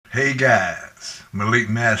Hey guys, Malik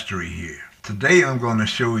Mastery here. Today I'm going to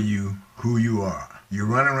show you who you are. You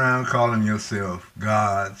run around calling yourself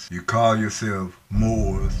gods, you call yourself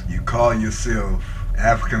Moors, you call yourself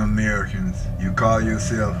African Americans, you call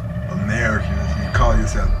yourself Americans, you call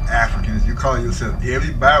yourself Africans, you call yourself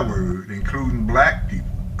every byword, including black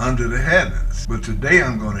people, under the heavens. But today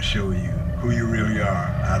I'm going to show you who you really are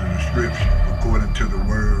out of the scripture, according to the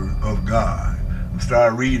word of God. I'm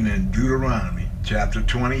start reading in Deuteronomy chapter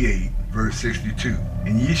 28, verse 62.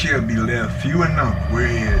 And ye shall be left few in number,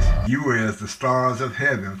 whereas you were as the stars of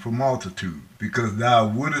heaven for multitude, because thou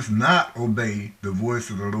wouldest not obey the voice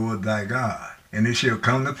of the Lord thy God. And it shall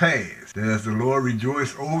come to pass that as the Lord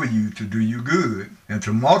rejoice over you to do you good, and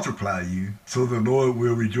to multiply you, so the Lord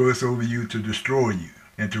will rejoice over you to destroy you,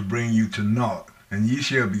 and to bring you to naught. And ye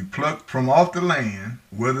shall be plucked from off the land,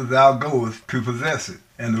 whither thou goest to possess it.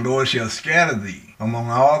 And the Lord shall scatter thee among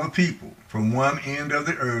all the people, from one end of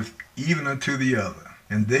the earth even unto the other.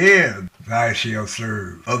 And there thou shalt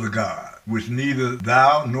serve other gods, which neither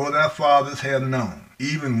thou nor thy fathers have known,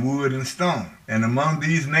 even wood and stone. And among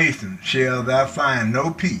these nations shall thou find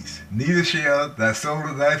no peace, neither shall thy sole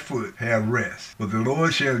of thy foot have rest. But the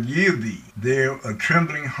Lord shall give thee there a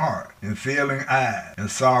trembling heart, and failing eyes, and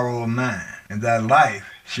sorrow of mind. And thy life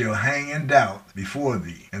shall hang in doubt before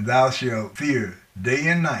thee, and thou shalt fear day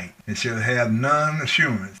and night, and shalt have none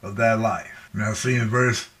assurance of thy life. Now see in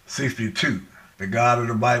verse 62, the God of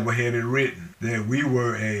the Bible had it written that we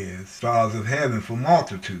were as stars of heaven for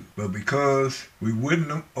multitude. But because we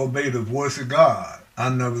wouldn't obey the voice of God, our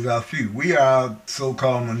numbers are few. We are a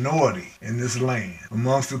so-called minority in this land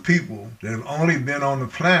amongst the people that have only been on the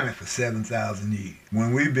planet for 7,000 years,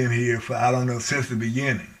 when we've been here for, I don't know, since the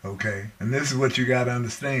beginning, okay? And this is what you got to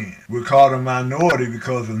understand. We're called a minority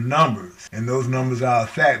because of numbers, and those numbers are a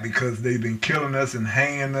fact because they've been killing us and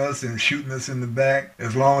hanging us and shooting us in the back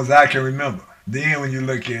as long as I can remember. Then when you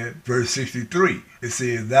look at verse 63, it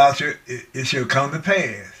says, it shall come to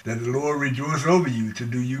pass that the Lord rejoice over you to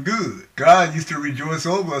do you good. God used to rejoice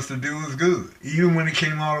over us to do us good. Even when it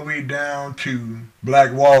came all the way down to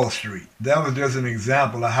Black Wall Street. That was just an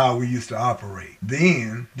example of how we used to operate.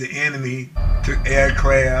 Then the enemy took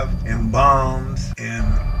aircraft and bombs and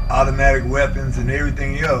automatic weapons and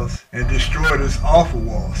everything else and destroyed us off of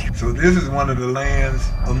Wall Street. So this is one of the lands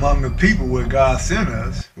among the people where God sent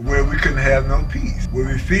us, where we couldn't have no peace, where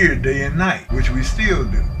we feared day and night, which we still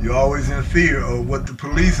do. You're always in fear of what the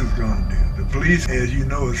police is going to do. The police, as you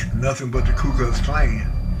know, is nothing but the Ku Klux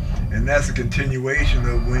Klan. And that's a continuation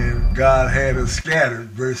of when God had us scattered,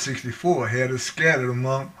 verse 64, had us scattered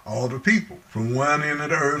among all the people, from one end of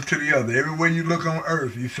the earth to the other. Everywhere you look on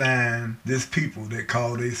earth, you find this people that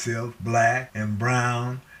call themselves black and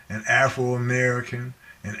brown and Afro-American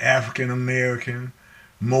and African-American,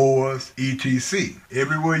 Moors, etc.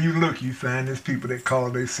 Everywhere you look, you find these people that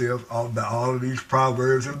call themselves by all of these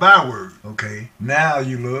proverbs and bywords, okay? Now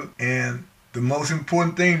you look, and the most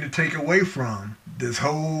important thing to take away from this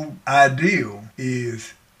whole ideal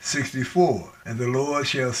is 64. And the Lord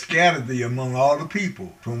shall scatter thee among all the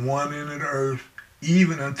people, from one end of the earth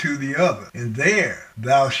even unto the other. And there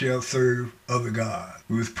thou shalt serve other gods.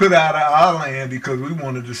 We was put out of our land because we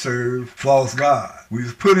wanted to serve false gods. We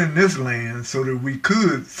was put in this land so that we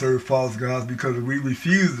could serve false gods because we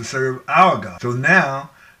refused to serve our God. So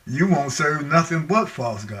now you won't serve nothing but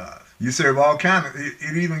false gods. You serve all kind of,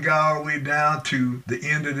 it even got all the way down to the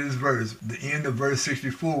end of this verse, the end of verse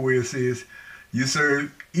 64, where it says, you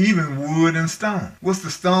serve even wood and stone. What's the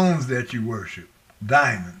stones that you worship?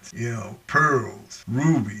 Diamonds, pearls,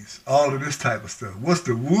 rubies, all of this type of stuff. What's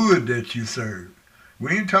the wood that you serve?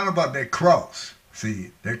 We ain't talking about that cross.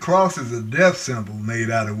 See, that cross is a death symbol made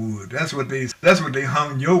out of wood. That's what they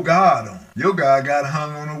hung your God on. Your God got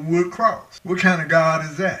hung on a wood cross. What kind of God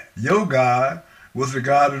is that? Your God was the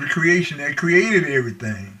God of the creation that created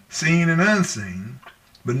everything, seen and unseen.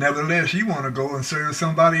 But nevertheless, you want to go and serve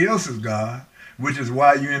somebody else's God, which is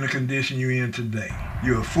why you're in the condition you're in today.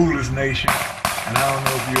 You're a foolish nation, and I don't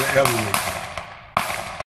know if you'll ever wake up.